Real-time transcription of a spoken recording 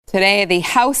Today, the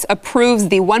House approves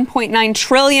the $1.9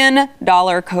 trillion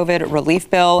COVID relief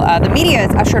bill. The media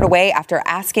is ushered away after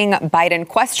asking Biden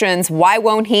questions. Why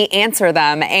won't he answer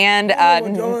them? And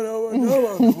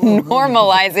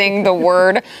normalizing the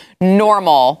word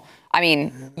normal. I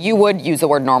mean, you would use the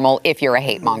word normal if you're a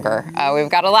hate monger. We've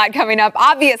got a lot coming up,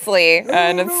 obviously,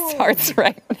 and it starts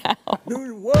right now.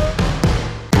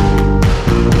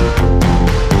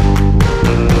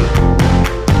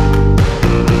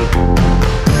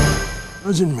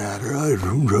 Doesn't matter.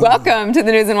 Welcome to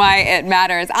the News and Why It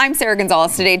Matters. I'm Sarah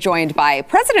Gonzalez, today joined by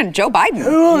President Joe Biden.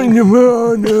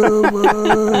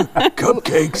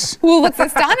 Cupcakes. Who looks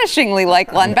astonishingly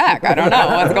like Glenn Beck. I don't know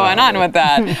what's going on with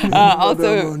that.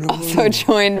 Also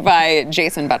joined by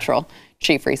Jason Buttrill,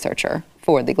 Chief Researcher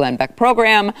for the Glenn Beck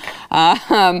program.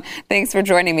 Thanks for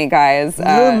joining me, guys.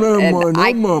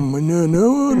 I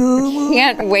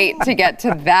can't wait to get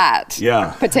to that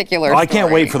particular story. I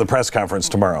can't wait for the press conference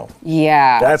tomorrow.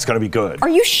 Yeah. That's going to be good. Are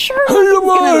you sure it's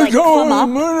going to come up?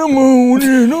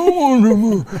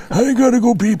 I got to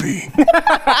go pee-pee.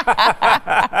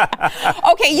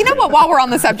 Okay, you know what? While we're on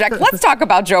the subject, let's talk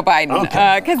about Joe Biden.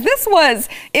 Because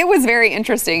it was very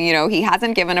interesting. You know, he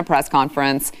hasn't given a press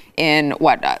conference in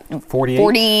 48?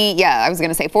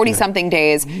 40 something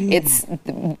days. It's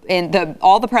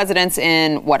all the presidents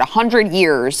in 100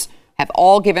 years have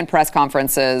all given press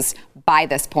conferences by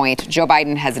this point. Joe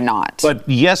Biden has not. But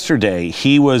yesterday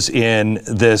he was in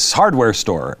this hardware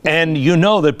store, and you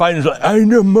know that Biden's like, I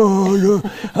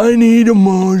need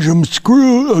I'm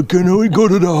screwed. Can we go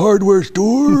to the hardware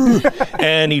store?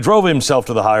 And he drove himself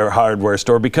to the hardware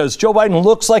store because Joe Biden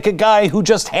looks like a guy who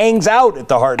just hangs out at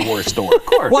the hardware store. Of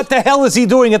course. What the hell is he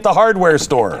doing at the hardware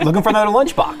store? Looking for another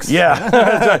lunchbox.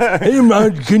 Yeah. Hey,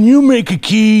 man, can you make a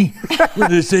key for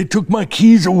this? They took my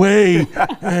keys away,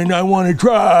 and I want to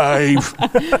drive.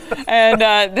 And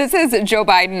this is Joe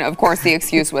Biden. Of course, the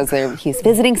excuse was he's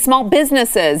visiting small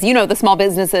businesses. You know, the small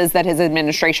businesses that his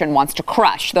administration wants to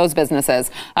crush, those businesses.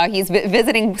 He's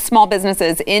visiting small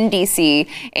businesses in D.C.,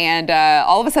 and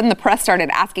all of a sudden the press started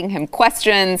asking him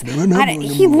questions.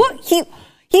 He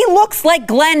looks like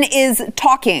Glenn is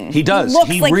talking. He does.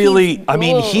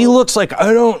 He looks like,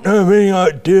 I don't have any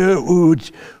idea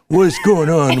what's going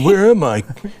on. Where am I?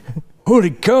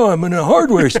 Holy cow, I'm in a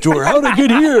hardware store. How'd I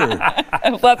get here?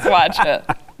 Let's watch it.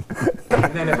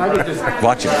 And then if I could just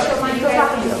watch it.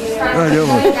 I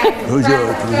don't. Who do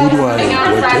I take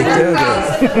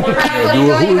that?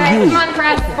 Who are you? Come on,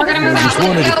 Chris. We're going to move I just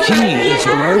wanted a key. That's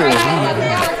all I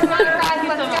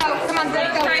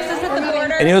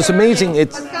want. And it was amazing.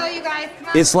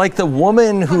 It's like the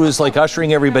woman who is like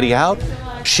ushering everybody out.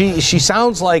 She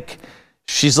sounds like,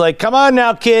 she's like, come on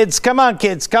now, kids. Come on,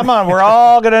 kids. Come on. We're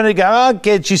all going to come on,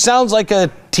 kids. She sounds like a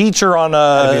teacher on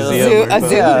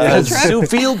a zoo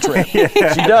field trip. She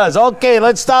does. Okay,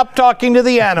 let's stop talking to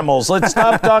the animals. Let's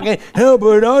stop talking.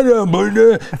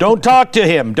 Don't talk to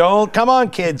him. Come on,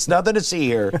 kids. Nothing to see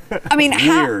here. I mean,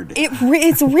 weird.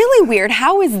 It's really weird.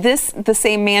 How is this the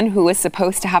same man who is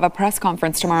supposed to have a press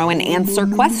conference tomorrow and answer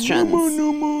questions?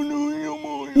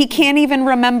 He can't even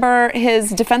remember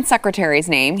his defense secretary's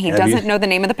name. He doesn't know the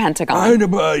name of the Pentagon.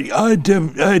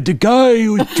 The guy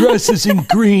who dresses in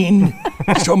green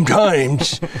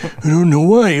sometimes. I don't know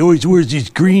why. He always wears these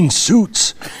green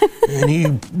suits. And he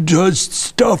does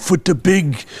stuff with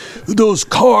those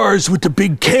cars with the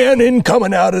big cannon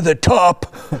coming out of the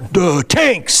top. The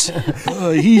tanks.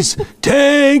 He's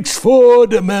tanks for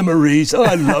the memories.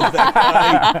 I love that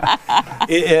guy.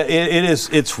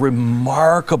 It's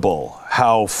remarkable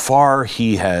how far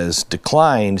he has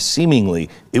declined, seemingly.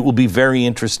 It will be very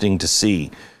interesting to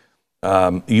see.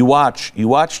 You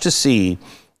watch to see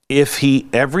if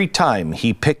every time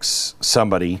he picks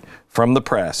somebody from the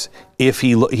press,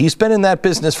 he's been in that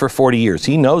business for 40 years.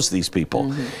 He knows these people.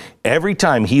 Mm-hmm. Every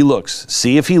time he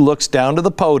see if he looks down to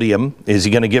the podium. Is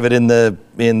he going to give it in the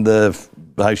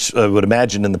I would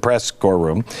imagine in the press corps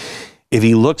room. If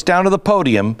he looks down to the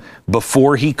podium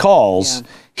before he calls,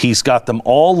 he's got them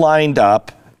all lined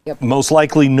up. Yep. Most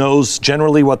likely knows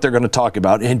generally what they're going to talk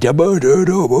about, and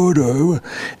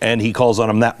he calls on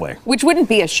them that way. Which wouldn't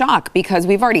be a shock because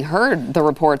we've already heard the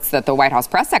reports that the White House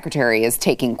press secretary is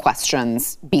taking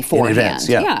questions beforehand. In advance,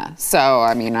 yeah. So,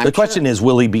 I mean, the question is,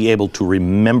 will he be able to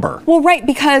remember? Well, right,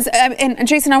 because, and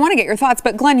Jason, I want to get your thoughts,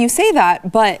 but Glenn, you say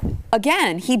that, but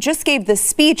again, he just gave this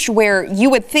speech where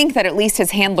you would think that at least his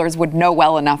handlers would know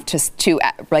well enough to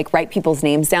write people's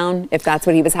names down if that's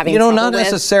what he was having trouble with. Not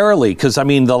necessarily, because, I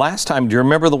mean, the last time, do you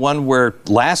remember the one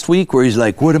last week where he's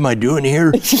like, what am I doing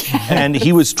here? And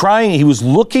he was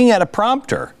looking at a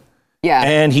prompter Yeah.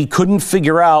 And he couldn't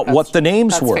figure out what the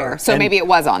names were. Fair. So maybe it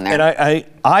was on there. And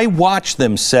I watched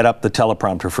them set up the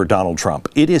teleprompter for Donald Trump.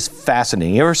 It is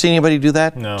fascinating. You ever seen anybody do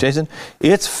that, No. Jason?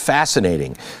 It's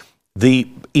fascinating.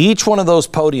 Each one of those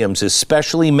podiums is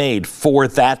specially made for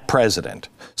that president.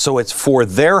 So it's for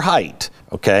their height.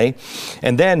 Okay.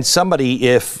 And then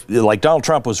somebody, like Donald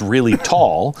Trump was really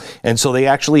tall, and so they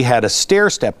actually had a stair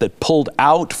step that pulled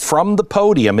out from the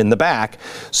podium in the back.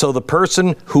 So the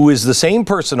person who is the same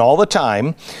person all the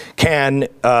time can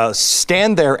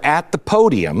stand there at the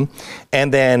podium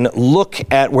and then look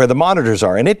at where the monitors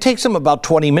are. And it takes them about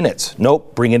 20 minutes.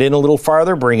 Nope. Bring it in a little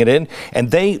farther, bring it in.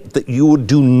 And you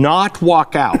do not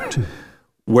walk out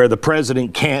where the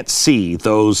president can't see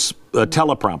those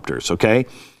teleprompters. Okay.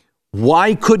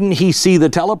 Why couldn't he see the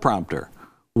teleprompter?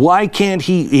 Why can't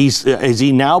is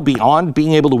he now beyond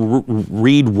being able to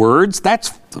read words?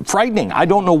 That's frightening. I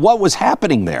don't know what was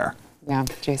happening there. Yeah,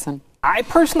 Jason. I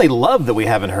personally love that we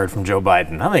haven't heard from Joe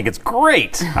Biden. I think it's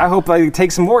great. I hope I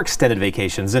take some more extended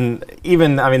vacations. And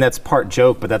even, that's part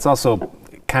joke, but that's also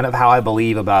kind of how I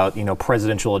believe about,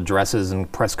 presidential addresses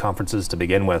and press conferences to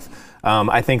begin with.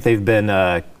 I think they've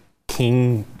been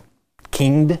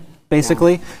kinged.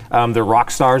 Basically, they're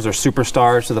rock stars or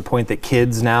superstars to the point that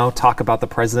kids now talk about the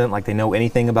president like they know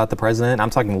anything about the president. I'm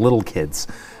talking little kids.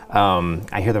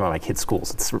 I hear them at my kids'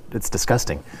 schools. It's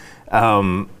disgusting.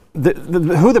 Who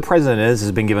the president is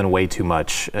has been given way too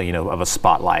much, of a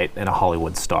spotlight and a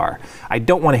Hollywood star. I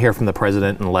don't want to hear from the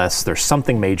president unless there's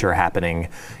something major happening,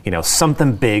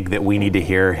 something big that we need to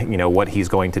hear, what he's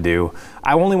going to do.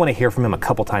 I only want to hear from him a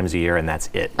couple times a year, and that's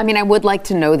it. I would like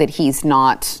to know that he's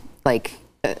not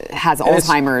has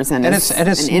Alzheimer's and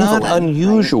it's not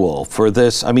unusual for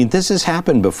this. This has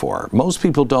happened before. Most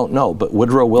people don't know, but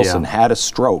Woodrow Wilson had a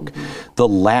stroke the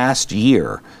last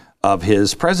year of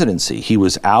his presidency. He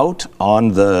was out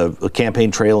on the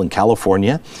campaign trail in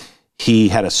California. He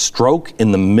had a stroke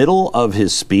in the middle of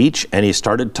his speech, and he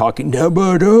started talking,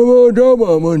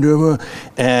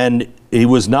 and he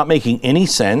was not making any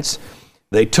sense.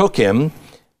 They took him,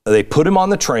 they put him on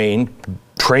the train,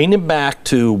 trained him back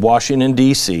to Washington,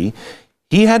 D.C.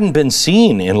 He hadn't been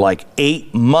seen in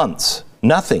 8 months,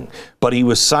 nothing, but he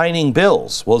was signing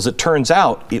bills. Well, as it turns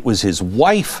out, it was his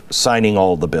wife signing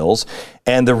all the bills.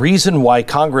 And the reason why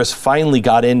Congress finally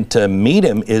got in to meet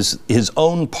him is his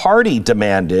own party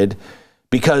demanded,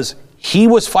 because he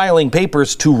was filing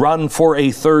papers to run for a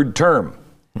third term.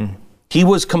 He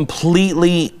was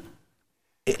completely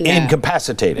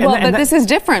incapacitated. Well, but this is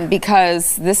different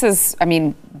because this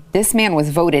man was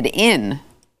voted in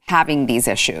having these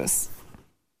issues,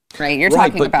 right? You're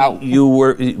talking about.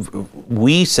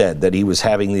 We said that he was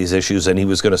having these issues and he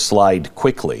was going to slide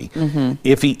quickly.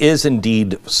 If he is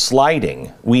indeed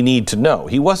sliding, we need to know.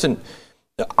 He wasn't.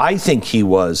 I think he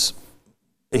was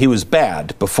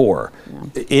bad before.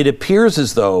 Yeah. It appears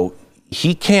as though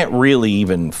he can't really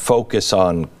even focus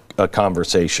on a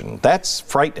conversation. That's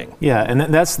frightening. Yeah, and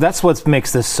that's what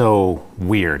makes this so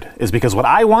weird, is because what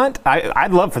I want,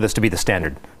 I'd love for this to be the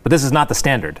standard, but this is not the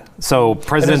standard. So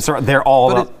presidents they're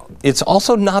all. It's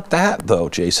also not that, though,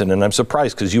 Jason, and I'm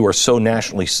surprised because you are so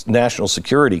national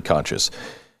security conscious.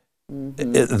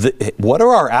 What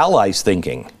are our allies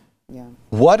thinking? Yeah.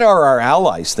 What are our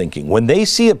allies thinking when they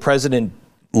see a president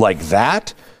like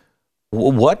that?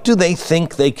 What do they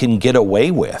think they can get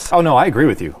away with? Oh no, I agree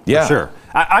with you. Yeah, for sure.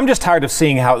 I'm just tired of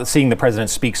seeing the president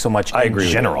speak so much in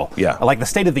general. Yeah, like the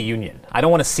State of the Union. I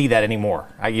don't want to see that anymore.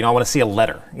 I want to see a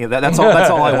letter. That's all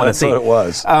I want to see. That's what it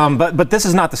was. But this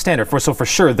is not the standard. So for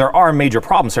sure, there are major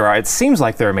problems here. It seems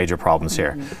like there are major problems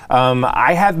here.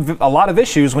 I have a lot of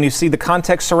issues when you see the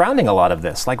context surrounding a lot of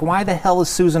this. Like, why the hell is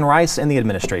Susan Rice in the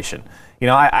administration?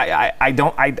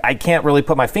 I can't really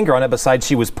put my finger on it, besides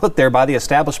she was put there by the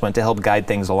establishment to help guide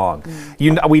things along.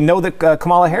 We know that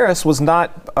Kamala Harris was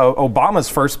not Obama's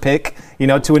first pick,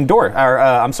 to endorse.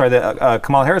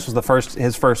 Kamala Harris was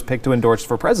his first pick to endorse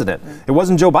for president. It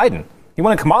wasn't Joe Biden. He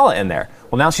wanted Kamala in there.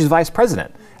 Well, now she's vice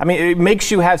president. It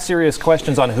makes you have serious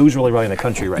questions on who's really running the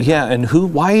country right now. Yeah, and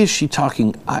why is she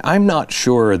talking? I'm not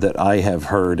sure that I have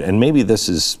heard, and maybe this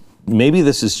is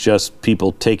just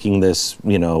people taking this,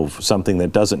 something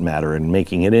that doesn't matter and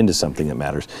making it into something that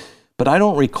matters. But I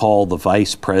don't recall the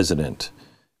vice president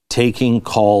taking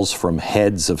calls from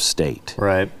heads of state.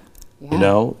 Right.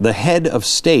 Yeah. The head of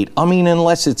state.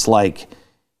 Unless it's like,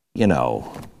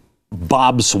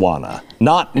 Bob Swana.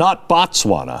 Not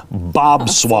Botswana. Bob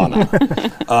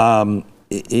Swana.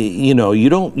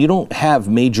 You don't have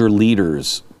major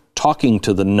leaders talking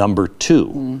to the number two.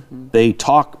 Mm-hmm. They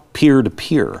talk peer to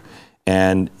peer.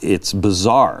 And it's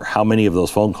bizarre how many of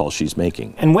those phone calls she's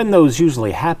making. And when those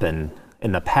usually happen,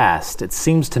 in the past, it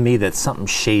seems to me that something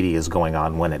shady is going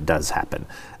on when it does happen.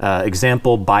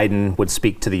 Example, Biden would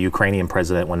speak to the Ukrainian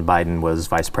president when Biden was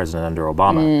vice president under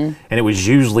Obama. And it was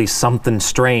usually something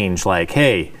strange like,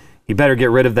 hey, you better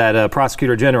get rid of that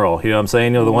prosecutor general. You know what I'm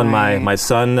saying? You know, the one my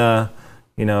son,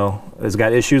 has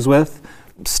got issues with.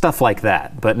 Stuff like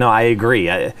that. But no, I agree.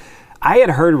 I had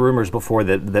heard rumors before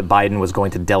that Biden was going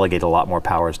to delegate a lot more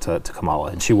powers to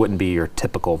Kamala, and she wouldn't be your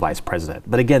typical vice president.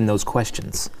 But again, those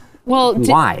questions. Well,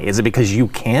 why? Is it because you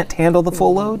can't handle the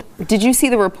full load? Did you see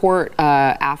the report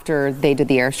after they did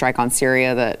the airstrike on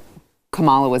Syria that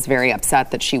Kamala was very upset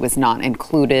that she was not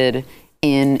included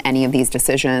in any of these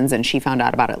decisions, and she found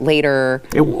out about it later?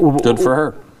 Good for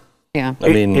her. Yeah. I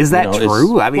mean, is that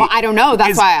true? Well, I don't know.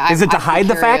 That's why is it to hide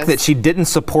the fact that she didn't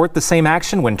support the same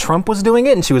action when Trump was doing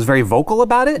it and she was very vocal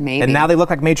about it? Maybe. And now they look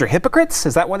like major hypocrites?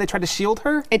 Is that why they tried to shield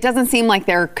her? It doesn't seem like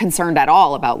they're concerned at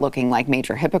all about looking like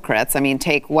major hypocrites. I mean,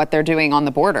 take what they're doing on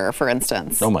the border, for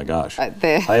instance. Oh, my gosh. I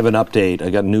have an update. I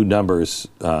got new numbers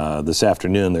this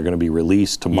afternoon. They're going to be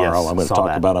released tomorrow. Yes, I'm going to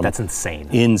talk about them. That's insane.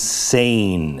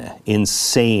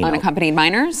 Insane. Unaccompanied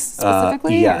minors,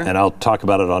 specifically? Yeah, and I'll talk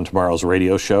about it on tomorrow's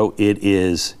radio show. It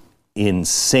is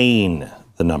insane,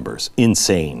 the numbers.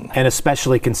 Insane. And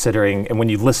especially considering, and when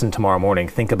you listen tomorrow morning,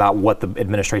 think about what the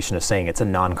administration is saying. It's a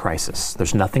non-crisis.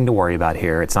 There's nothing to worry about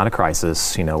here. It's not a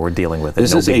crisis. We're dealing with it.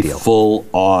 This is a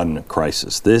full-on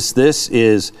crisis. This,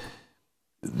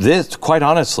 quite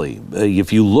honestly,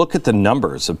 if you look at the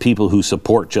numbers of people who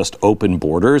support just open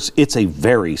borders, it's a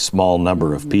very small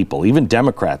number of people. Even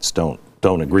Democrats don't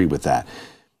agree with that.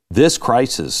 This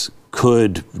crisis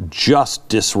could just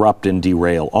disrupt and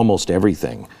derail almost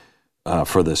everything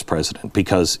for this president,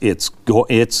 because it's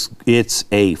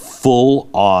a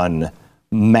full-on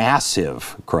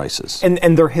massive crisis.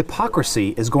 And their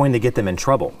hypocrisy is going to get them in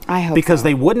trouble. I hope because so.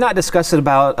 They would not discuss it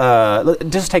about,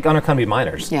 just take unaccompanied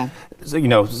minors. Yeah.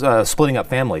 Splitting up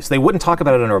families. They wouldn't talk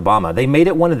about it under Obama. They made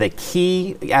it one of the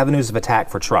key avenues of attack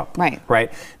for Trump.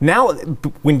 Right. Now,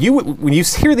 when you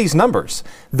hear these numbers,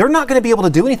 they're not going to be able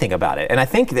to do anything about it. And I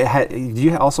think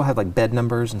you also have like bed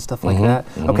numbers and stuff like that.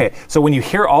 Okay, so when you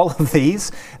hear all of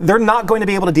these, they're not going to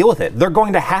be able to deal with it. They're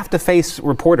going to have to face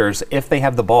reporters, if they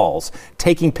have the balls,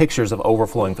 taking pictures of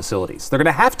overflowing facilities. They're going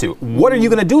to have to. What are you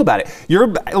going to do about it? You're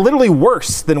literally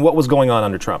worse than what was going on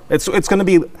under Trump. It's going to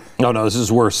be no, this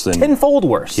is worse than tenfold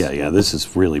worse. Yeah, this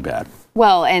is really bad.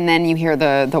 Well, and then you hear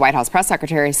the White House press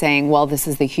secretary saying, well, this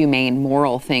is the humane,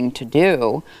 moral thing to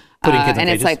do. Putting kids in and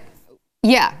cages? it's like,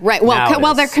 yeah, right.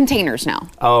 Well, they're containers now.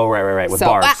 Oh, right. With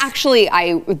bars. Actually,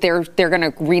 they're going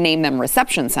to rename them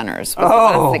reception centers. Was the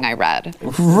last thing I read.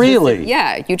 Really?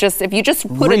 Yeah. If you just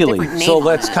put a different name. So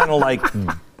that's kind of like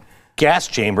gas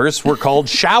chambers were called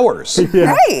showers.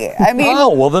 Right. I mean.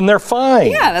 Oh, well, then they're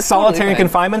fine. Yeah, that's solitary totally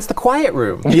confinement's the quiet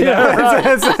room.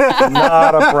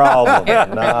 Not a problem.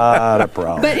 Not a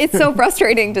problem. But it's so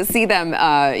frustrating to see them,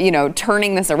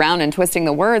 turning this around and twisting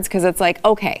the words, because it's like,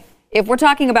 okay, if we're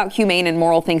talking about humane and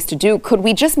moral things to do, could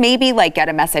we just maybe get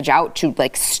a message out to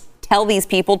tell these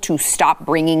people to stop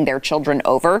bringing their children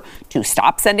over, to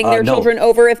stop sending their children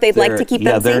over if they'd like to keep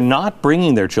them safe? Yeah, they're not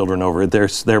bringing their children over.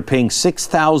 They're paying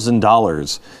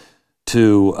 $6,000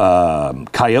 to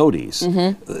coyotes,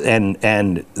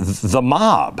 and the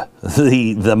mob,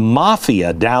 the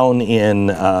mafia down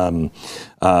in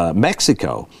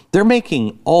Mexico. They're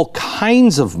making all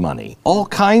kinds of money,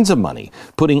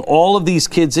 putting all of these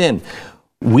kids in.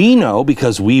 We know,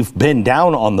 because we've been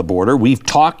down on the border, we've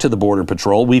talked to the Border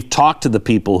Patrol, we've talked to the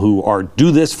people who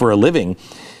do this for a living.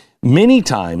 Many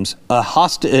times,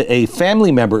 a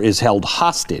family member is held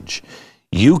hostage.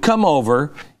 You come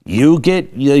over, you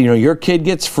get, your kid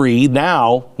gets free.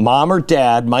 Now, mom or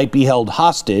dad might be held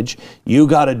hostage. You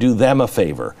got to do them a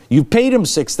favor. You paid them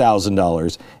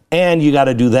 $6,000. And you got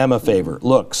to do them a favor.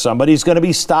 Look, somebody's going to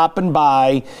be stopping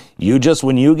by.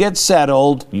 When you get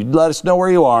settled, you let us know where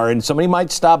you are, and somebody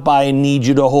might stop by and need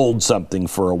you to hold something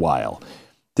for a while.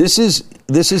 This is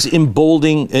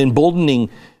emboldening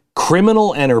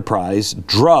criminal enterprise,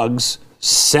 drugs,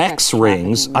 sex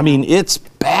rings. I mean, it's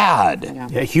bad.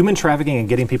 Yeah, human trafficking and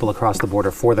getting people across the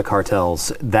border for the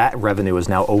cartels, that revenue is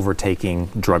now overtaking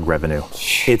drug revenue.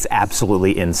 It's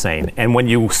absolutely insane. And when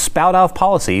you spout off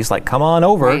policies like come on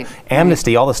over,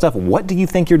 amnesty, all this stuff, what do you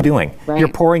think you're doing? You're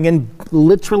pouring in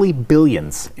literally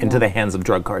billions into the hands of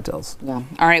drug cartels. Yeah.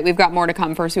 All right, we've got more to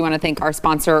come. First, we want to thank our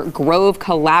sponsor, Grove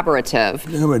Collaborative.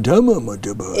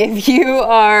 If you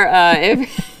are...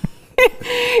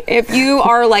 If you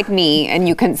are like me and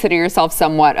you consider yourself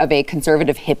somewhat of a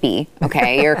conservative hippie,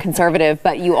 okay, you're conservative,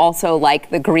 but you also like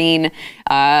the green,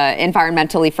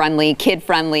 environmentally friendly,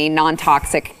 kid-friendly,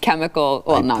 non-toxic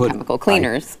non-chemical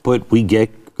cleaners. We get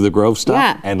the Grove stuff,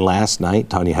 Yeah. and last night,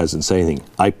 Tanya hasn't said anything.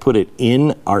 I put it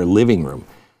in our living room,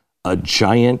 a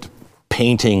giant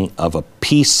painting of a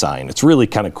peace sign. It's really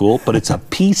kind of cool, but it's a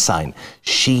peace sign.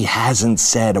 She hasn't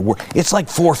said a word. It's like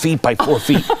 4 feet by 4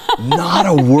 feet. Not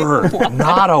a word.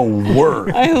 Not a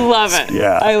word. I love it.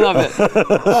 Yeah. I love it.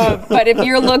 But if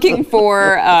you're looking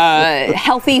for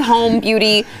healthy home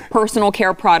beauty, personal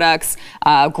care products,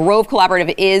 Grove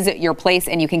Collaborative is your place,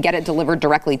 and you can get it delivered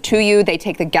directly to you. They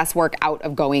take the guesswork out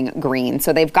of going green.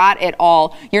 So they've got it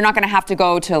all. You're not going to have to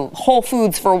go to Whole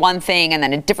Foods for one thing and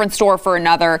then a different store for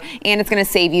another. And it's going to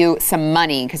save you some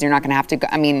money because you're not going to have to go.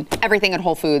 I mean, everything at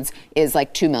Whole Foods is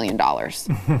like $2 million.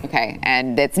 Okay.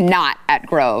 And it's not at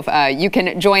Grove. You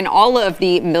can join all of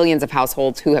the millions of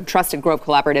households who have trusted Grove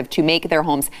Collaborative to make their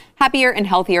homes happier and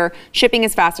healthier. Shipping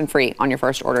is fast and free on your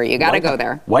first order. You got to go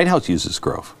there. White House uses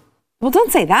Grove. Well,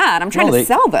 don't say that. I'm trying to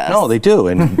sell this. No, they do.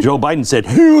 And Joe Biden said,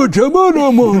 you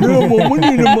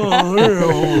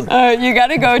got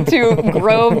to go to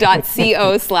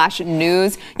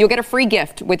grove.co/news. You'll get a free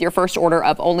gift with your first order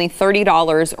of only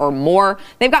 $30 or more.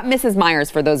 They've got Mrs. Meyer's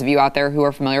for those of you out there who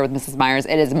are familiar with Mrs. Meyer's.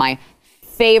 It is my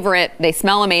favorite. They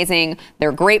smell amazing.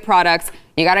 They're great products.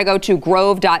 You got to go to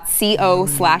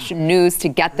grove.co/news to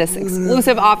get this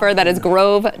exclusive offer. That is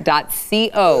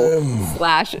grove.co/news.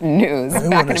 Back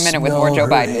in a minute with more Joe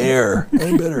Biden. Hair.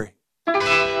 I better.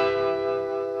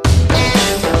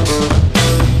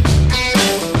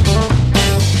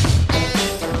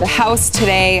 The House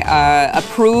today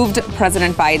approved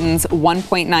President Biden's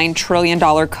 $1.9 trillion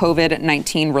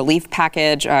COVID-19 relief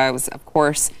package. It was, of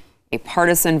course, a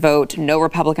partisan vote. No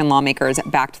Republican lawmakers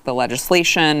backed the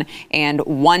legislation, and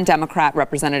one Democrat,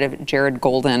 Representative Jared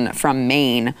Golden from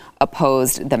Maine,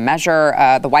 opposed the measure.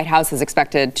 The White House is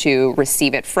expected to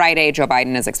receive it Friday. Joe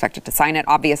Biden is expected to sign it,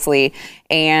 obviously.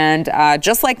 And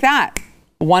just like that,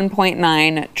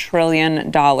 $1.9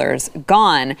 trillion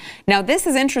gone. Now, this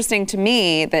is interesting to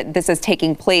me that this is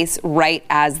taking place right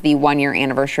as the 1-year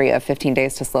anniversary of 15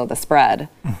 Days to Slow the Spread.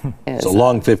 It's a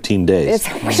long 15 days.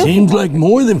 Seems like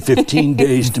more than 15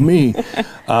 days to me.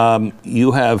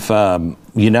 You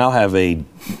now have a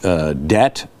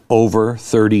debt over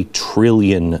 $30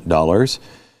 trillion.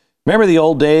 Remember the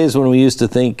old days when we used to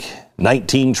think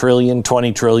 19 trillion,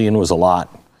 20 trillion was a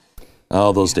lot?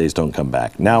 Oh, those days don't come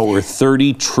back. Now we're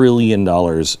 $30 trillion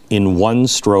in one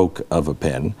stroke of a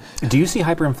pen. Do you see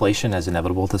hyperinflation as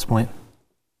inevitable at this point?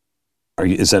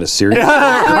 Is that a serious?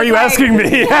 Are you asking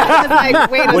me?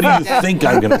 What do you think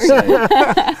I'm going to say?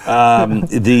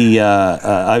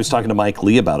 I was talking to Mike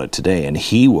Lee about it today, and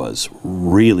he was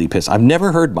really pissed. I've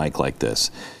never heard Mike like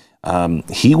this.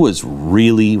 He was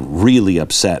really, really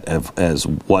upset as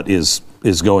what is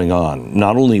going on,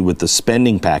 not only with the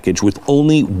spending package, with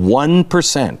only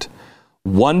 1%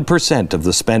 of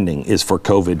the spending is for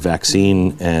COVID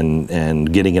vaccine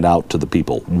and getting it out to the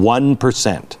people.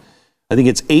 1%. I think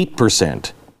it's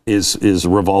 8% is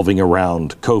revolving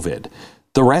around COVID.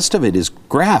 The rest of it is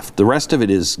graft. The rest of it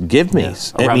is give me. Yeah,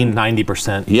 around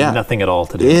 90%. Yeah, nothing at all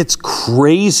to do. It's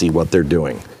crazy what they're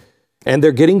doing. And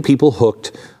they're getting people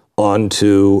hooked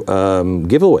onto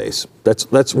giveaways.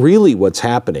 That's really what's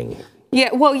happening.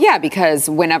 Yeah, well, yeah, because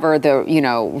whenever the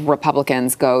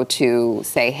Republicans go to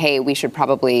say, hey, we should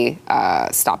probably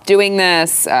stop doing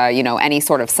this, any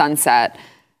sort of sunset,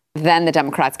 then the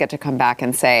Democrats get to come back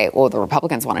and say, well, the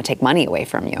Republicans want to take money away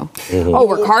from you. Mm-hmm. Oh,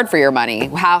 work hard for your money.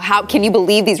 How can you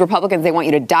believe these Republicans, they want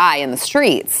you to die in the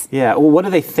streets? Yeah, well, what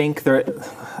do they think they're...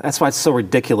 That's why it's so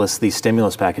ridiculous, these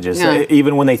stimulus packages. Yeah.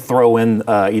 Even when they throw in,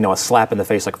 a slap in the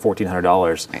face like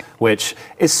 $1,400, right, which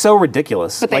is so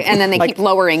ridiculous. But and then they keep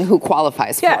lowering who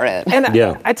qualifies for it. And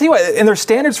I tell you what, and their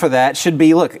standards for that should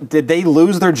be, look, did they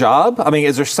lose their job? I mean,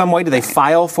 is there some way, do they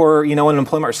file for,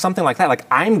 unemployment or something like that? Like,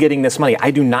 I'm getting this money.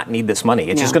 I do not need this money.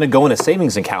 It's just going to go in a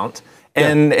savings account.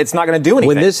 And it's not going to do anything.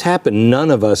 When this happened,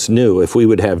 none of us knew if we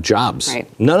would have jobs. Right.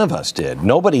 None of us did.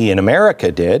 Nobody in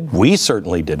America did. We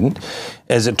certainly didn't.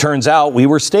 As it turns out, we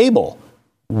were stable.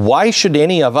 Why should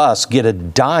any of us get a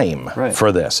dime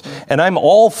for this? And I'm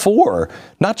all for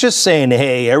not just saying,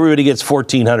 hey, everybody gets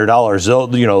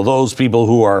 $1,400, those people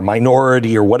who are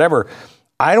minority or whatever.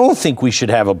 I don't think we should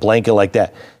have a blanket like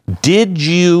that. Did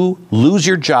you lose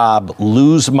your job,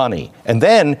 lose money? And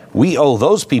then we owe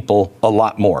those people a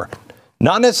lot more.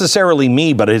 Not necessarily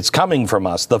me, but it's coming from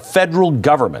us, the federal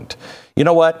government. You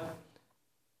know what?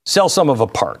 Sell some of a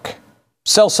park.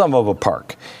 Sell some of a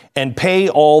park. and pay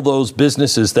all those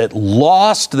businesses that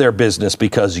lost their business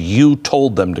because you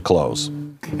told them to close.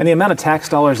 And the amount of tax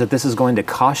dollars that this is going to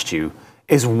cost you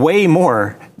is way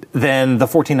more than the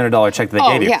 $1,400 check that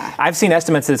they gave you. Yeah. I've seen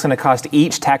estimates that it's going to cost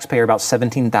each taxpayer about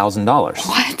 $17,000.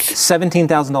 What?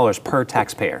 $17,000 per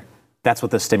taxpayer. That's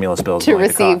what the stimulus bill is To going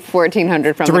receive to cost.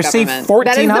 $1,400 from To the receive government.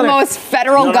 That is the $1,400. most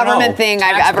federal government thing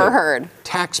I've ever heard.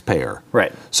 Taxpayer.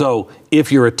 Right. So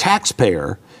if you're a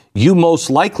taxpayer, you most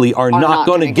likely are not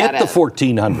going to get the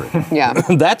 $1,400. Yeah.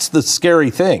 That's the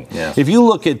scary thing. Yeah. If you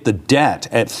look at the debt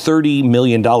at $30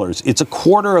 million, it's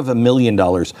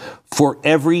 $250,000 for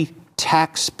every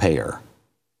taxpayer.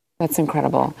 That's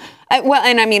incredible. Well,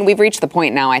 and I mean, we've reached the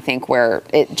point now, I think, where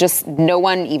it just no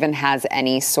one even has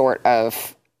any sort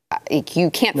of. You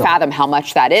can't fathom how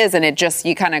much that is, and it just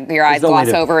you kind of your eyes gloss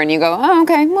over, and you go, "Oh,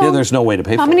 okay." Well, yeah, there's no way to pay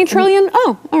for it. How many trillion?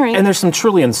 Oh, all right. And there's some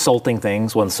truly insulting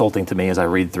things. Well, insulting to me as I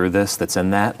read through this. That's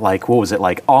in that. Like, what was it?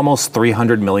 Like almost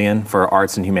 $300 million for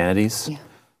arts and humanities. Yeah.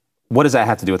 What does that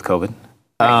have to do with COVID?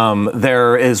 Right.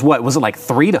 There is what was it like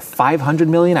 $300 to $500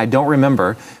 million? I don't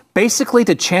remember. Basically,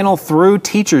 to channel through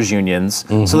teachers' unions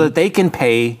so that they can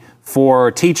pay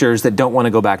for teachers that don't want to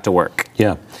go back to work.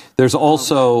 Yeah. There's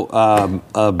also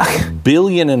 $1.5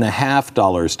 billion to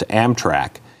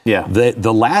Amtrak. Yeah.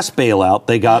 The last bailout,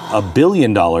 they got $1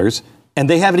 billion, and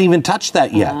they haven't even touched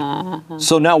that yet.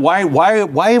 So now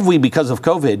why have we, because of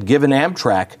COVID, given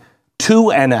Amtrak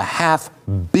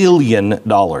 $2.5 billion?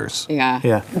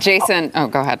 Yeah. Jason,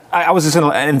 go ahead. I was just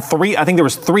going to, I think there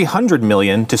was $300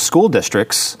 million to school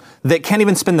districts that can't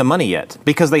even spend the money yet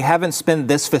because they haven't spent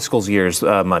this fiscal year's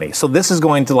money. So this is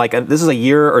going to this is a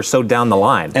year or so down the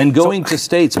line. And going to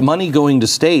states, money going to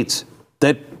states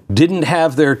that didn't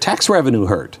have their tax revenue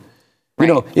hurt. Right.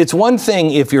 You know, it's one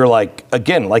thing if you're like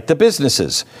the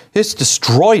businesses, it's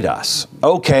destroyed us.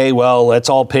 Okay, well, let's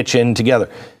all pitch in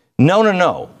together.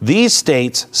 No. These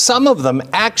states, some of them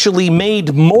actually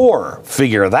made more.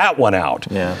 Figure that one out.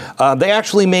 Yeah. They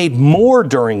actually made more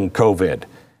during COVID.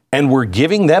 And we're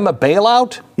giving them a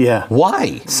bailout? Yeah.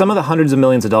 Why? Some of the hundreds of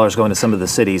millions of dollars going to some of the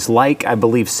cities, like I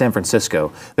believe San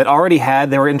Francisco, that already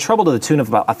they were in trouble to the tune of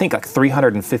about, I think, like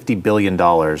 $350 billion.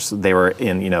 They were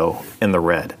in the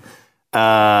red.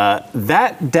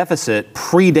 That deficit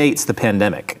predates the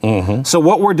pandemic. Mm-hmm. So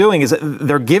what we're doing is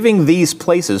they're giving these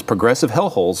places progressive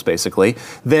hellholes, basically,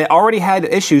 that already had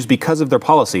issues because of their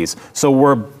policies. So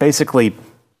we're basically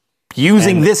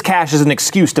using this cash as an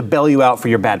excuse to bail you out for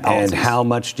your bad policies. And how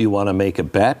much do you want to make a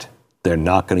bet? They're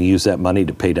not going to use that money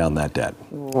to pay down that debt.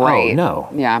 Right. Oh, no.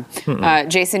 Yeah.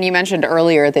 Jason, you mentioned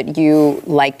earlier that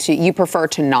you prefer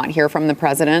to not hear from the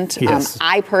president. Yes.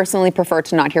 I personally prefer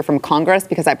to not hear from Congress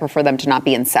because I prefer them to not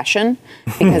be in session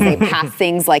because they pass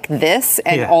things like this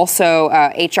and also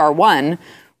H.R. 1,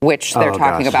 which they're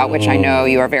talking about, which I know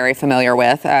you are very familiar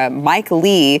with. Mike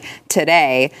Lee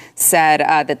today said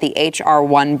that the H.R.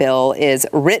 1 bill is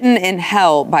written in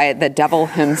hell by the devil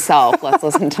himself. Let's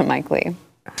listen to Mike Lee.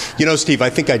 You know, Steve, I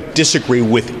think I disagree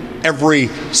with every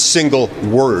single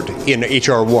word in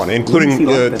H.R. 1, including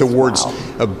the words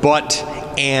but,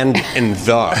 and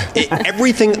the.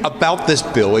 Everything about this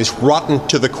bill is rotten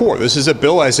to the core. This is a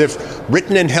bill as if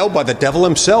written in hell by the devil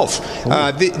himself.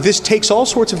 This takes all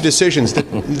sorts of decisions that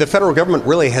the federal government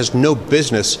really has no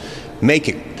business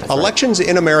making. Elections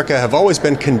in America have always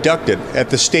been conducted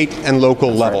at the state and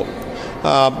local level.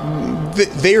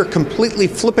 They are completely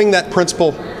flipping that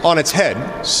principle on its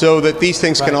head so that these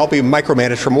things can all be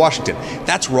micromanaged from Washington.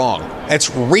 That's wrong. That's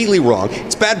really wrong.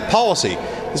 It's bad policy.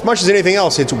 As much as anything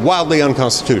else, it's wildly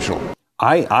unconstitutional.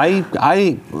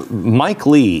 Mike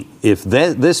Lee, if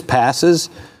this passes,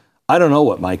 I don't know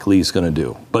what Mike Lee's going to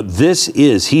do. But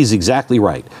he's exactly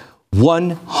right.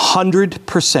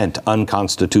 100%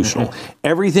 unconstitutional. Mm-hmm.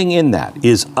 Everything in that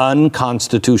is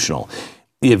unconstitutional.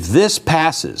 If this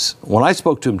passes, when I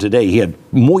spoke to him today, he had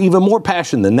even more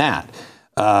passion than that.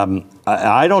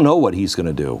 I don't know what he's going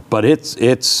to do, but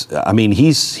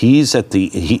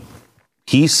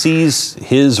he sees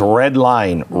his red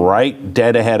line right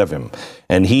dead ahead of him,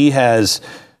 and he has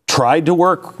tried to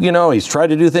work. He's tried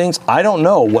to do things. I don't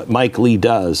know what Mike Lee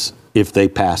does if they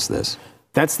pass this.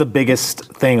 That's the biggest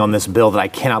thing on this bill that I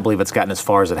cannot believe it's gotten as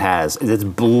far as it has. It's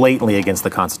blatantly against the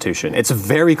Constitution. It's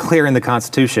very clear in the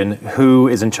Constitution who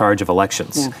is in charge of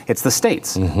elections. Yeah. It's the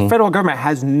states. Mm-hmm. Federal government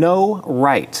has no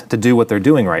right to do what they're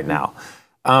doing right now.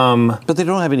 But they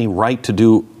don't have any right to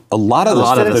do a lot of the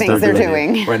stuff that they're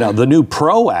doing right now. The new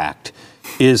PRO Act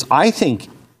is, I think,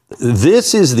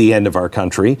 this is the end of our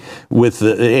country with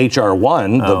the H.R.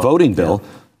 1, the voting bill. Yeah.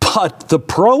 But the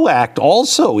PRO Act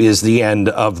also is the end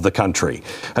of the country.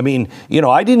 I mean,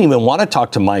 I didn't even want to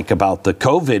talk to Mike about the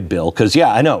COVID bill because,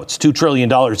 yeah, I know it's $2 trillion.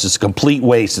 It's a complete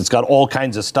waste. It's got all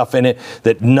kinds of stuff in it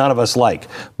that none of us like.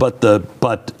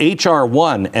 But H.R.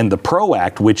 1 and the PRO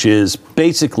Act, which is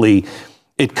basically,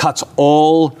 it cuts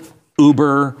all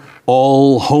Uber,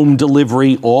 all home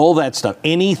delivery, all that stuff,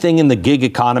 anything in the gig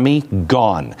economy,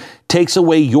 gone. Takes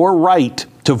away your right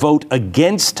to vote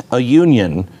against a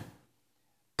union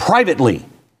privately.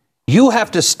 You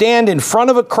have to stand in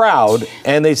front of a crowd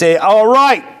and they say, all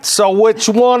right, so which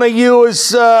one of you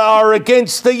are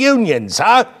against the unions,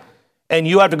 huh? And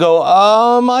you have to go,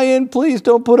 am I in? Please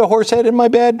don't put a horse head in my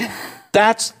bed.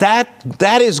 That's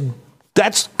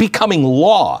becoming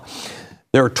law.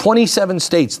 There are 27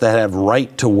 states that have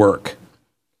right to work.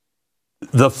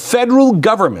 The federal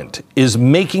government is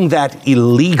making that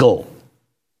illegal.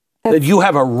 That you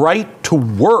have a right to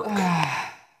work.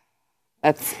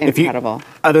 That's incredible.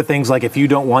 Other things like if you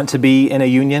don't want to be in a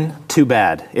union, too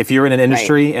bad. If you're in an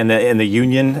industry and the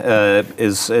union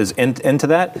is into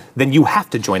that, then you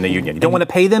have to join the union. You don't want to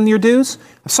pay them your dues?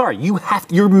 I'm sorry,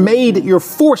 you're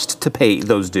forced to pay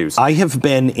those dues. I have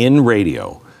been in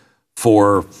radio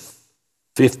for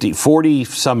 40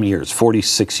 some years,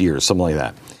 46 years, something like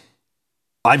that.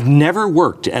 I've never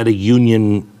worked at a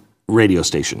union radio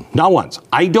station. Not once.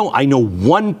 I know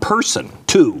one person,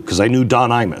 2, because I knew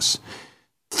Don Imus.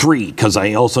 3, because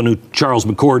I also knew Charles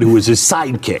McCord, who was his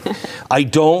sidekick. I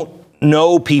don't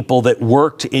know people that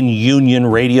worked in union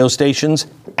radio stations.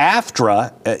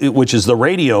 AFTRA, which is the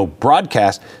radio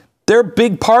broadcast, they're a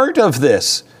big part of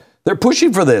this. They're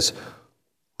pushing for this.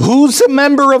 Who's a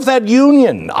member of that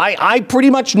union? I pretty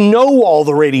much know all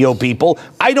the radio people.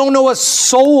 I don't know a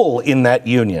soul in that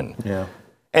union. Yeah.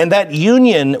 And that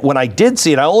union, when I did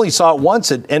see it, I only saw it once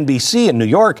at NBC in New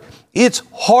York. It's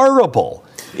horrible.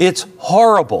 It's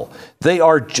horrible.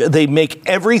 They make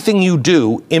everything you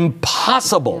do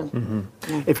impossible. Mm-hmm.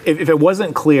 If it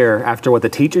wasn't clear after what the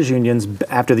teachers unions,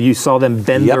 after you saw them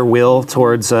bend their will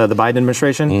towards the Biden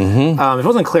administration, if it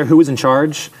wasn't clear who was in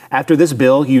charge, after this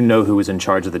bill, you know who was in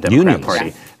charge of the Democrat Party.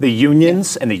 Yeah. The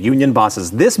unions and the union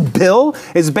bosses. This bill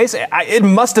is basically, it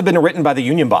must have been written by the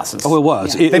union bosses. Oh, it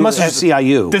was. Yeah. They must have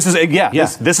SEIU. This is,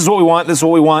 This is what we want. This is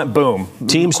what we want. Boom.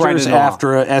 Teamsters,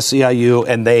 AFTRA,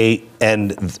 SEIU,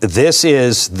 and this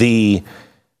is the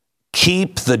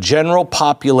keep the general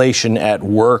population at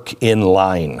work in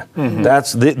line.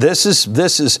 Mm-hmm.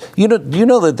 This is you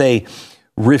know that they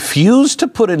refused to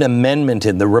put an amendment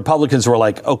in. The Republicans were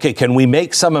like, okay, can we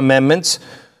make some amendments?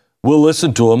 We'll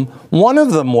listen to them. One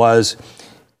of them was,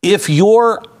 if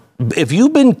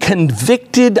you've been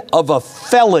convicted of a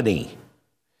felony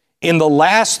in the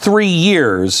last 3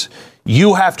 years,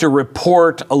 you have to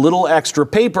report a little extra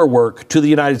paperwork to the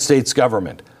United States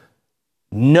government.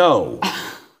 No.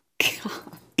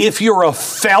 If you're a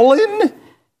felon,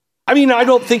 I mean, I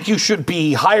don't think you should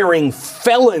be hiring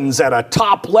felons at a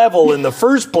top level in the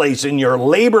first place in your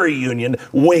labor union.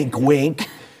 Wink, wink.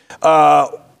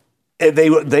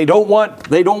 They don't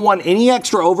want any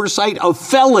extra oversight of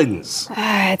felons.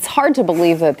 It's hard to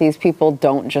believe that these people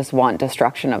don't just want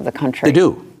destruction of the country. They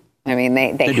do. I mean,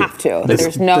 they have to.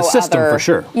 There's no the system other, for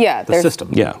sure. Yeah, the system.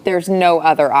 Yeah, there's no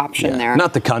other option there.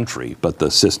 Not the country, but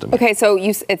the system. Okay, so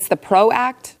it's the PRO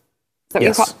Act. Is that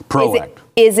yes, what you PRO Act.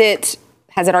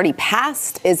 Has it already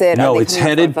passed? Is it? No, it's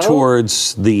headed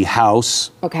towards the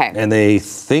House. Okay. And they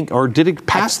think, or did it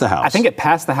pass the House? I think it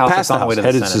passed the House. Passed the House,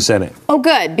 headed to the Senate. Oh,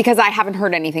 good, because I haven't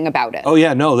heard anything about it. Oh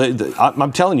yeah, no,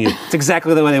 I'm telling you, it's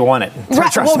exactly the way they want it.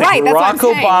 Right, Trust me. right. That's what I'm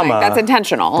saying. Obama, like, that's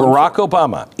intentional. Barack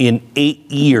Obama, in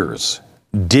 8 years,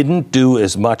 didn't do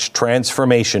as much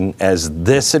transformation as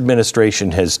this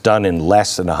administration has done in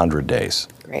less than 100 days.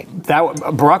 Great.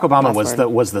 Barack Obama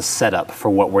was the setup for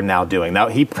what we're now doing. Now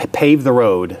he paved the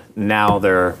road. Now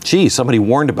they're. Gee, somebody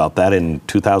warned about that in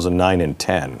 2009 and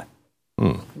 10.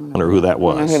 I wonder who that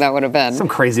was. I don't know who that would have been. Some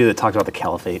crazy that talked about the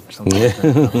caliphate or something.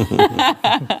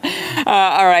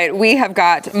 All right, we have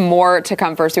got more to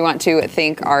come. First, we want to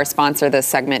thank our sponsor this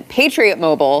segment, Patriot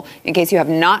Mobile. In case you have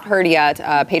not heard yet,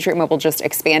 Patriot Mobile just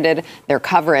expanded their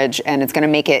coverage, and it's going to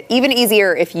make it even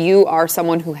easier if you are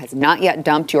someone who has not yet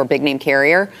dumped your big name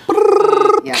carrier.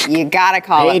 Yeah, you gotta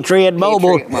call Patriot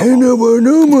Mobile. I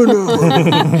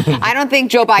don't think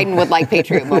Joe Biden would like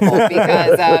Patriot Mobile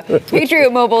because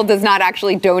Patriot Mobile does not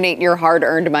actually donate your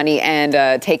hard-earned money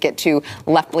and take it to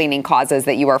left-leaning causes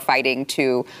that you are fighting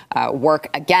to work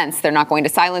against. They're not going to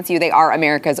silence you. They are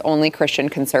America's only Christian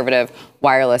conservative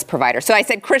wireless provider. So I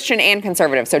said Christian and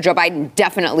conservative. So Joe Biden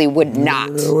definitely would not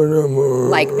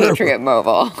like Patriot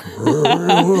Mobile.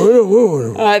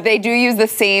 They do use the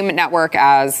same network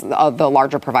as the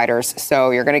larger providers.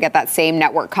 So you're going to get that same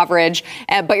network coverage,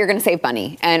 but you're going to save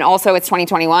money. And also it's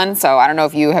 2021. So I don't know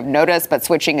if you have noticed, but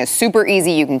switching is super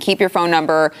easy. You can keep your phone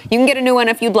number. You can get a new one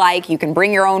if you'd like. You can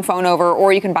bring your own phone over,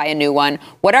 or you can buy a new one.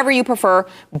 Whatever you prefer,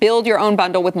 build your own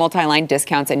bundle with multi-line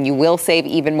discounts, and you will save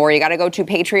even more. You got to go to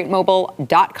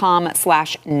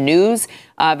patriotmobile.com/news.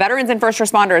 Veterans and first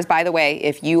responders, by the way,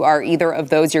 if you are either of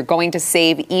those, you're going to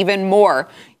save even more.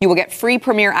 You will get free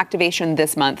Premier activation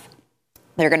this month.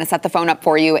 They're going to set the phone up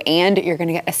for you, and you're going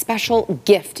to get a special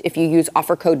gift if you use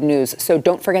offer code NEWS. So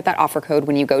don't forget that offer code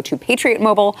when you go to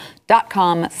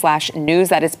patriotmobile.com/news.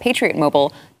 That is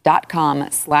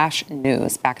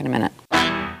patriotmobile.com/news. Back in a minute.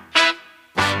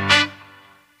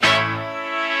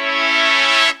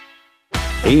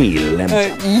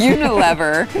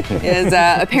 Unilever is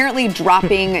apparently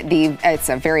dropping it's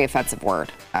a very offensive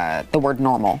word, the word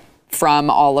normal, from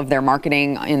all of their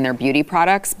marketing in their beauty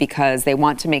products because they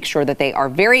want to make sure that they are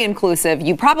very inclusive.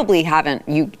 You probably haven't.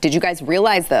 Did you guys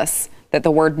realize this? That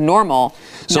the word normal,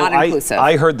 not inclusive.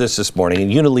 I heard this morning,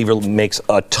 and Unilever makes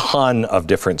a ton of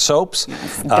different soaps.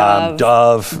 Yes.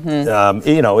 Dove.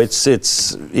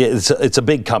 It's a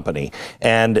big company,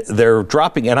 and they're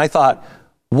dropping. And I thought,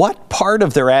 what part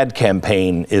of their ad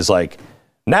campaign is like,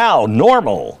 now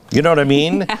normal? You know what I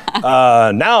mean?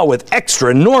 Now with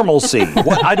extra normalcy.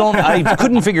 I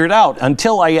couldn't figure it out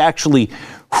until I actually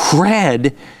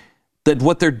read that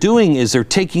what they're doing is they're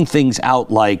taking things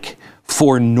out like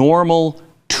for normal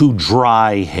to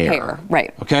dry hair.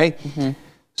 Right. Okay? Mm-hmm.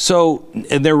 So,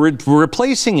 and they're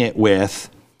replacing it with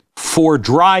for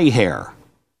dry hair.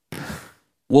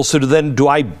 Well, so then do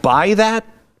I buy that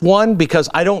one? Because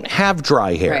I don't have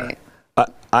dry hair. Right.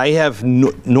 I have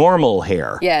normal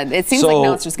hair. Yeah, it seems like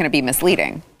now it's just going to be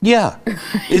misleading. Yeah,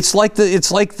 it's like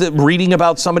the reading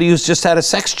about somebody who's just had a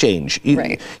sex change.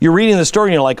 You're reading the story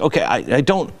and you're like, okay, I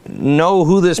don't know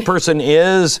who this person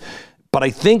is, but I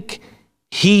think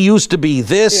he used to be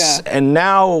this, and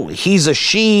now he's a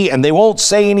she, and they won't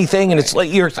say anything, and it's like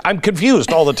I'm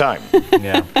confused all the time.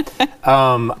 Yeah.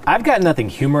 I've got nothing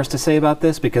humorous to say about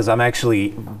this because I'm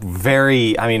actually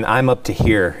I'm up to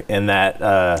here in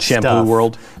that shampoo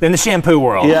world. In the shampoo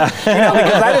world. Yeah.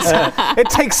 Because it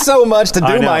takes so much to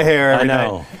do my hair every day.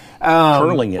 day.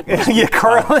 Curling it. Yeah,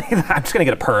 curling. I'm just going to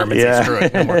get a perm and screw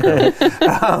it. No more curling.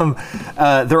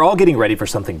 They're all getting ready for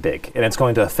something big, and it's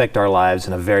going to affect our lives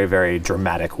in a very, very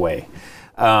dramatic way.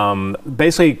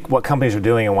 Basically, what companies are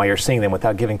doing and why you're seeing them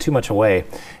without giving too much away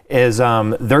is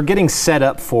they're getting set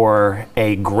up for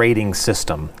a grading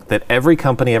system that every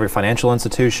company, every financial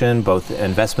institution, both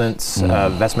investment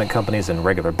companies and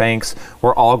regular banks,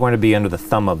 we're all going to be under the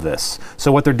thumb of this.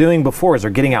 So what they're doing before is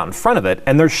they're getting out in front of it,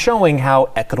 and they're showing how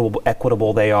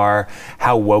equitable they are,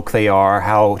 how woke they are,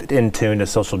 how in tune to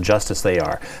social justice they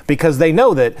are. Because they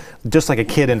know that, just like a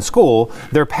kid in school,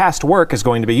 their past work is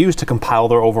going to be used to compile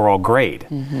their overall grade.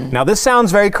 Mm-hmm. Now, this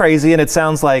sounds very crazy, and it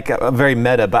sounds like very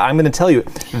meta, but I'm going to tell you,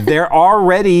 they're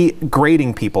already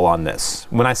grading people on this.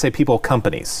 When I say people,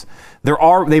 companies.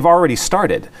 They've already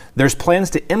started. There's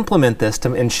plans to implement this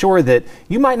to ensure that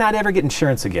you might not ever get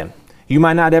insurance again. You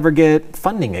might not ever get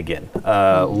funding again.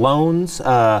 Loans.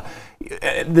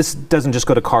 This doesn't just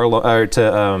go to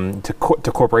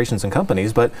to corporations and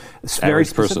companies, but it's very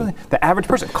specifically the average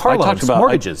person. Car loans,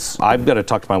 mortgages. I've got to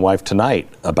talk to my wife tonight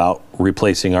about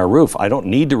replacing our roof. I don't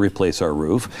need to replace our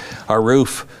roof. Our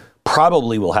roof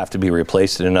probably will have to be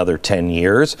replaced in another 10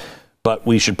 years. But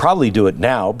we should probably do it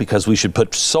now because we should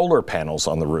put solar panels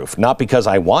on the roof. Not because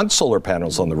I want solar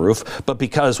panels on the roof, but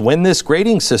because when this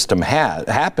grading system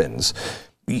happens,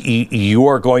 you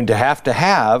are going to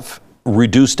have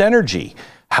reduced energy.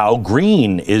 How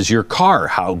green is your car?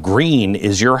 How green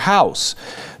is your house?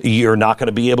 You're not going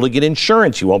to be able to get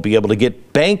insurance. You won't be able to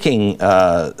get banking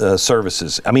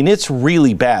services. I mean, it's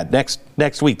really bad.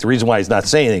 Next week, the reason why he's not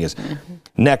saying anything is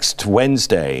next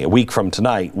Wednesday, a week from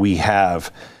tonight, we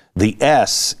have the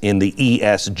S in the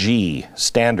ESG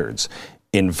standards.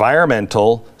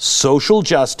 Environmental, social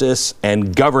justice,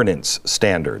 and governance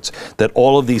standards that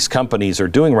all of these companies are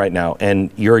doing right now. And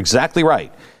you're exactly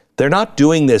right. They're not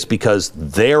doing this because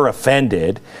they're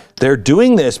offended. They're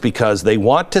doing this because they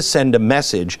want to send a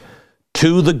message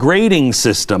to the grading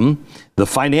system, the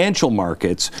financial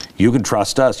markets. You can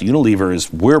trust us.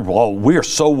 Unilever we're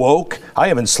so woke. I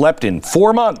haven't slept in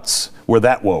 4 months. We're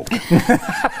that woke.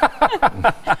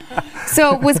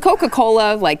 So was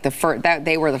Coca-Cola like that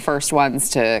they were the first ones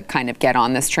to kind of get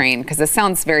on this train? Because this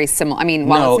sounds very similar. I mean,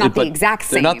 while it's not the exact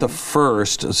same. They're not the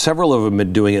first. Several of them have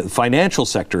been doing it. The financial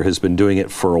sector has been doing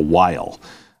it for a while.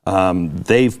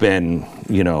 They've been,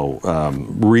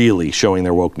 really showing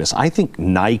their wokeness. I think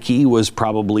Nike was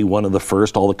probably one of the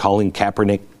first, all the Colin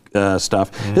Kaepernick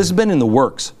stuff. This has been in the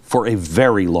works for a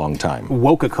very long time.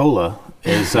 Coca-Cola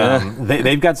is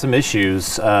they've got some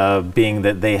issues, being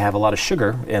that they have a lot of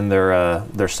sugar in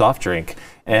their soft drink,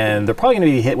 and they're probably going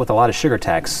to be hit with a lot of sugar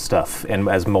tax stuff, and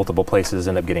as multiple places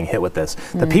end up getting hit with this.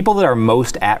 The people that are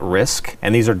most at risk,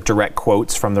 and these are direct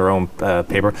quotes from their own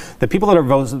paper, the people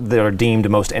that are deemed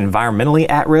most environmentally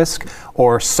at risk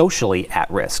or socially at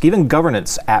risk, even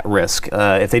governance at risk,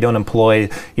 if they don't employ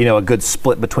a good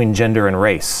split between gender and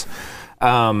race.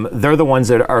 They're the ones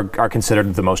that are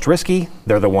considered the most risky.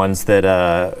 They're the ones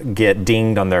that get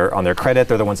dinged on their credit.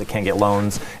 They're the ones that can't get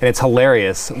loans. And it's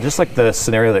hilarious. Just like the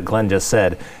scenario that Glenn just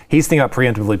said, he's thinking about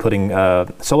preemptively putting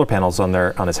solar panels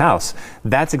on his house.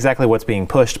 That's exactly what's being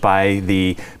pushed by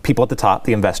the people at the top,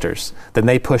 the investors. Then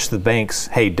they push the banks,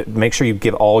 hey, make sure you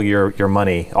give all your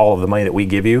money, all of the money that we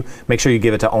give you, make sure you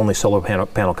give it to only solar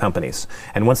panel companies.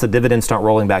 And once the dividends start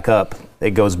rolling back up,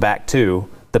 it goes back to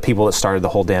the people that started the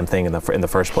whole damn thing in the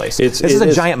first place. This is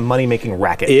a giant money-making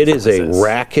racket. It is a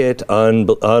racket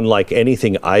unlike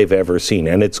anything I've ever seen,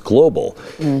 and it's global.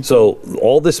 So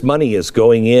all this money is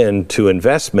going into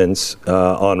investments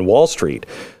on Wall Street.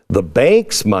 The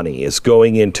bank's money is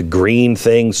going into green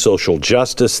things, social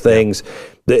justice things.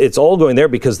 It's all going there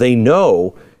because they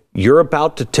know you're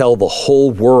about to tell the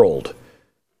whole world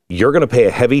you're going to pay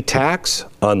a heavy tax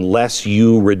unless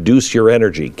you reduce your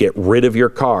energy, get rid of your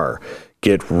car,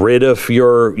 get rid of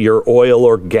your oil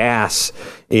or gas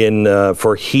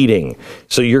for heating.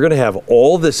 So you're going to have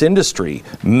all this industry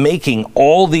making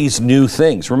all these new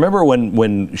things. Remember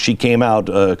when she came out,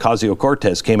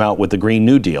 Ocasio-Cortez came out with the Green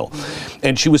New Deal,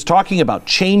 and she was talking about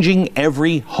changing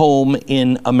every home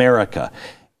in America.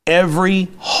 Every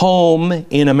home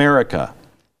in America.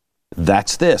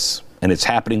 That's this. And it's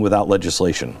happening without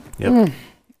legislation. Yep.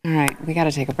 All right, we got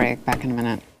to take a break. Back in a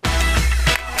minute.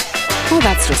 Oh,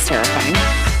 that's just terrifying.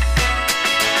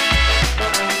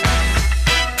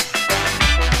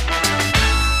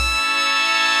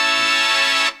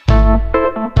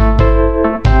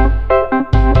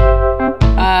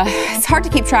 It's hard to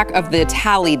keep track of the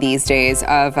tally these days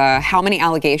of how many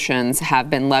allegations have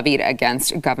been levied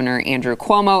against Governor Andrew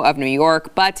Cuomo of New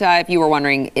York. But if you were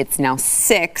wondering, it's now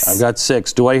 6. I've got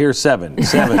 6. Do I hear 7?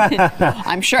 7.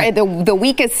 I'm sure the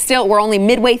week is still, we're only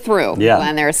midway through. Yeah.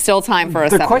 And there's still time for a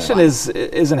 7th. The question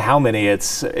isn't how many, are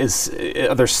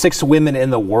there 6 women in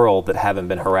the world that haven't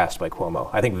been harassed by Cuomo?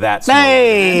 I think that's...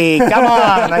 Hey, come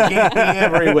on, I can't be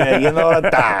everywhere. You know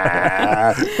what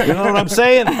I'm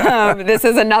saying? This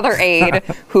is another aide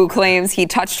who claims he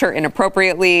touched her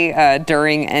inappropriately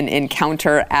during an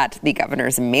encounter at the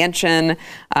governor's mansion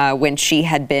when she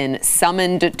had been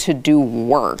summoned to do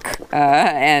work.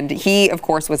 And he, of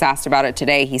course, was asked about it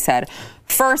today. He said,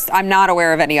 "First, I'm not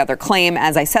aware of any other claim.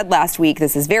 As I said last week,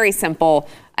 this is very simple.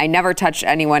 I never touched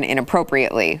anyone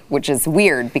inappropriately," which is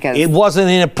weird because... It wasn't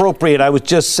inappropriate. I was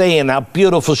just saying how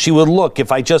beautiful she would look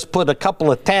if I just put a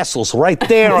couple of tassels right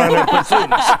there on her pursuits.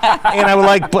 And I would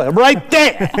like, right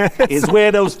there is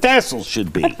where those tassels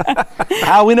should be.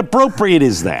 How inappropriate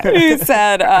is that? He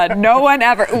said, no one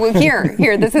ever... Well,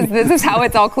 here, this is how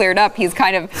it's all cleared up. He's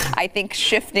kind of, I think,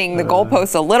 shifting the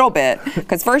goalposts a little bit.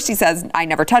 Because first he says, I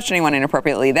never touched anyone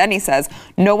inappropriately. Then he says,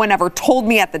 no one ever told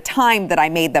me at the time that I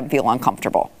made them feel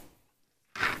uncomfortable.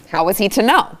 How was he to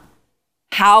know?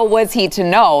 How was he to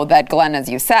know that Glenn, as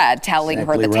you said, telling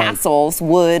her the tassels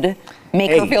would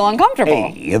make her feel uncomfortable?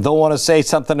 Hey, you don't want to say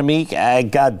something to me? I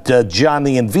got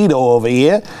Johnny and Vito over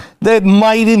here that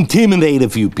might intimidate a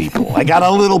few people. I got a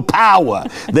little power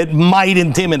that might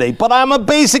intimidate, but I'm a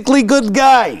basically good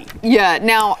guy. Yeah.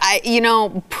 Now,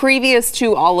 previous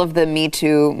to all of the Me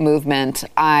Too movement,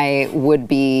 I would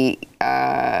be...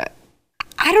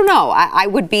 I don't know. I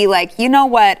would be like, you know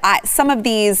what? Some of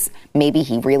these, maybe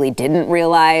he really didn't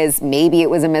realize. Maybe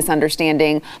it was a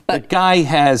misunderstanding. But the guy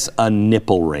has a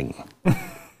nipple ring.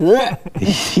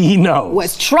 He knows.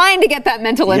 Was trying to get that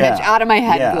mental image out of my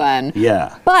head, Glenn.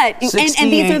 Yeah. But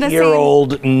and these are the same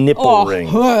 68-year-old nipple ring.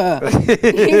 These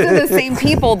are the same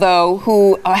people, though,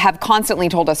 who have constantly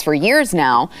told us for years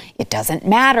now, it doesn't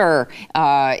matter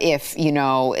if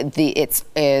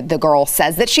the girl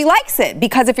says that she likes it,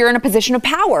 because if you're in a position of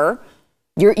power,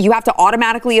 you have to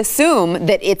automatically assume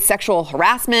that it's sexual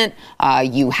harassment.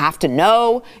 You have to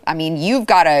know. I mean, you've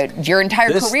got your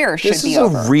entire career should be over.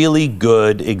 This is a really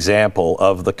good example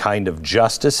of the kind of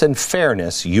justice and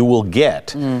fairness you will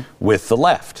get with the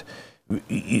left.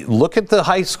 Look at the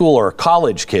high school or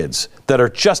college kids that are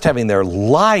just having their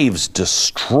lives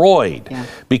destroyed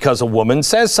because a woman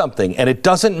says something, and it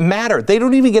doesn't matter. They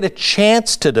don't even get a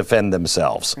chance to defend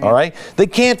themselves, all right? They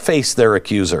can't face their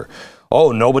accuser.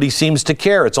 Oh, nobody seems to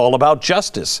care. It's all about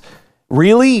justice.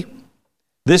 Really?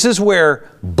 This is where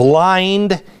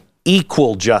blind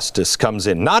equal justice comes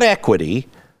in, not equity,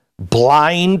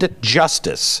 blind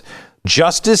justice.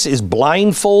 Justice is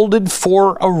blindfolded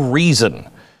for a reason.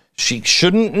 She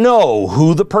shouldn't know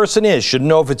who the person is, shouldn't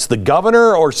know if it's the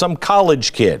governor or some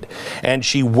college kid. And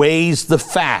she weighs the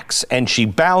facts and she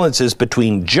balances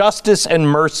between justice and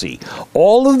mercy.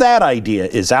 All of that idea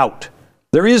is out.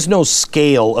 There is no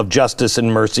scale of justice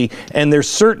and mercy, and there's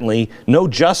certainly no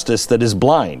justice that is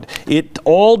blind. It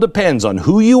all depends on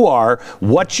who you are,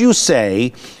 what you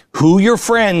say, who your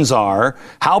friends are,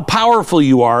 how powerful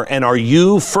you are, and are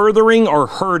you furthering or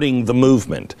hurting the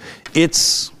movement? I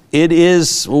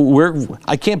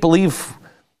can't believe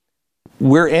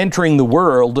we're entering the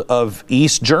world of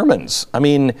East Germans. I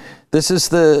mean, this is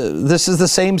the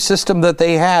same system that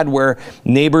they had where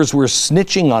neighbors were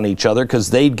snitching on each other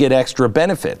because they'd get extra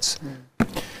benefits.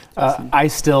 I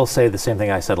still say the same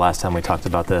thing I said last time we talked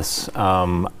about this.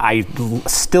 I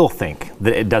still think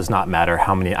that it does not matter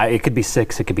how many. It could be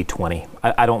 6, it could be 20.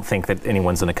 I don't think that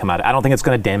anyone's going to come out. I don't think it's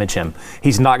going to damage him.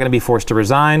 He's not going to be forced to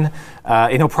resign.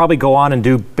 And he'll probably go on and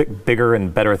do bigger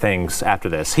and better things after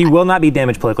this. He will not be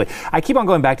damaged politically. I keep on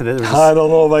going back to this. I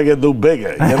don't know if I can do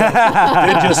bigger. You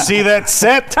know? Did you see that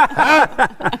set?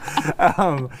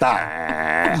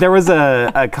 There was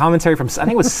a commentary from, I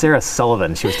think it was Sarah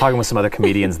Sullivan. She was talking with some other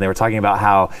comedians, and they were talking about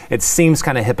how it seems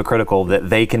kind of hypocritical that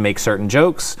they can make certain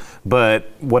jokes, but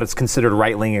what is considered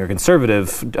right-leaning or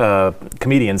conservative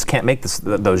comedians can't make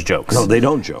those jokes. No, they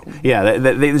don't joke. Yeah,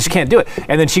 they just can't do it.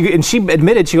 And then she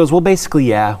admitted, she goes, well, basically,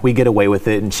 yeah, we get away with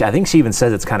it. And I think she even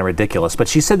says it's kind of ridiculous. But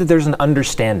she said that there's an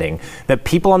understanding that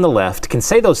people on the left can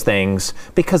say those things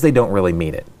because they don't really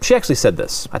mean it. She actually said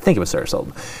this. I think it was Sarah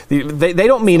Sullivan. They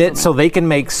don't mean it, so they can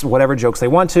make whatever jokes they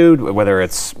want to, whether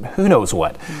it's who knows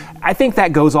what. I think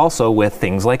that goes also with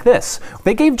things like this.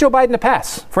 They gave Joe Biden a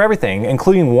pass for everything,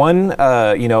 including one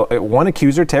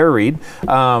accuser, Tara Reid.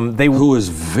 Who is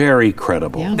very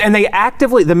credible. Yeah. And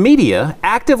the media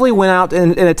actively went out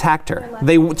and attacked her.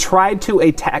 They tried to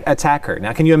attack her.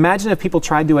 Now, can you imagine if people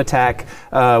tried to attack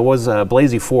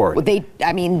Blasey Ford? Well,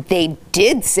 they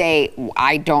did say,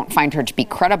 I don't find her to be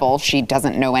credible. She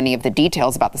doesn't know any of the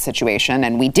details about the situation,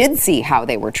 and we did see how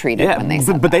they were treated when they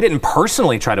said but they didn't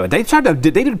personally try to. They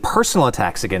did personal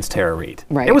attacks against Tara Reid.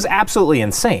 Right. It was absolutely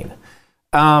insane.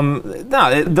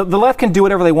 The left can do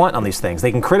whatever they want on these things.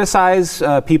 They can criticize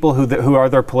people who are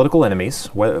their political enemies,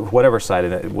 whatever side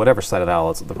of the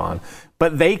aisle it's on.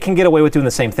 But they can get away with doing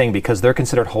the same thing because they're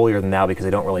considered holier than thou because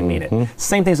they don't really mean it.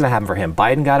 Same thing's going to happen for him.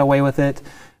 Biden got away with it.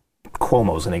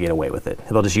 Cuomo's going to get away with it.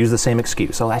 They'll just use the same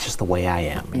excuse. Oh, that's just the way I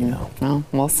am, you know. Well,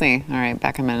 we'll see. All right,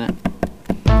 back a minute.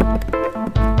 I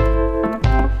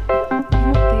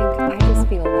just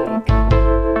feel like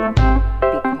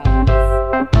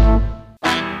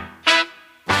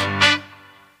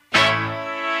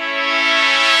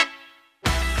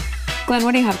Glenn,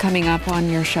 what do you have coming up on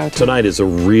your show tonight? Tonight is a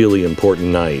really important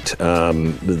night.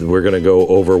 We're going to go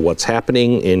over what's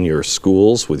happening in your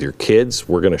schools with your kids.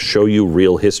 We're going to show you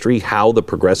real history, how the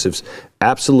progressives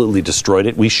absolutely destroyed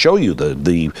it. We show you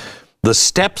the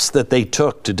steps that they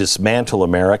took to dismantle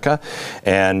America.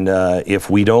 And if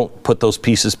we don't put those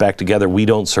pieces back together, we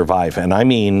don't survive. And I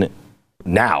mean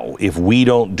now, if we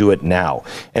don't do it now.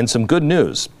 And some good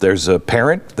news. There's a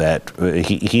parent that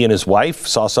he and his wife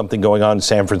saw something going on in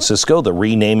San Francisco, the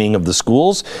renaming of the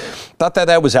schools. Thought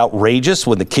that was outrageous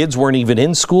when the kids weren't even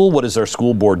in school. What is our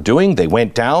school board doing? They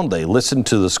went down, they listened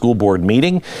to the school board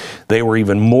meeting. They were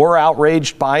even more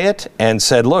outraged by it and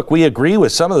said, look, we agree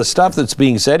with some of the stuff that's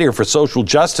being said here for social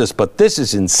justice, but this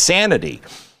is insanity.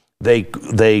 They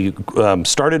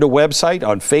started a website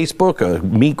on Facebook, a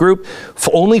meet group.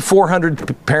 Only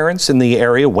 400 parents in the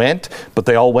area went, but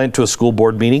they all went to a school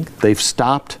board meeting. They've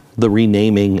stopped the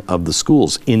renaming of the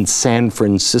schools in San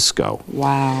Francisco.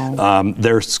 Wow.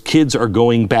 Their kids are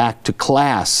going back to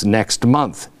class next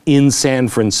month in San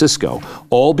Francisco,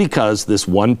 all because this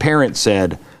one parent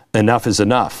said, enough is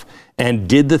enough. and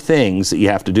did the things that you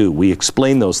have to do. We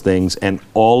explain those things, and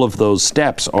all of those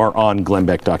steps are on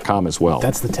glennbeck.com as well.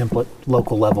 That's the template,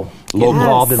 local level. Get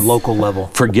involved in local level.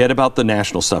 Forget about the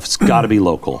national stuff. It's got to be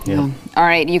local. Yeah. All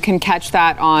right, you can catch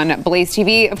that on Blaze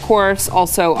TV, of course,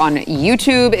 also on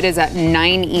YouTube. It is at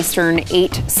 9 Eastern,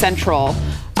 8 Central.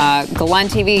 Glenn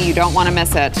TV, you don't want to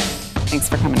miss it. Thanks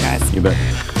for coming, guys. You bet.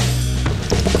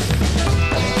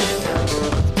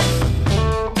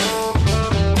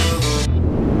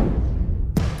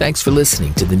 Thanks for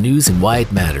listening to the news and why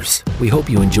it matters. We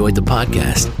hope you enjoyed the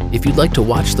podcast. If you'd like to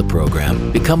watch the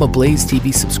program, become a Blaze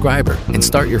TV subscriber and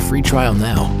start your free trial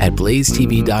now at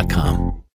blazetv.com.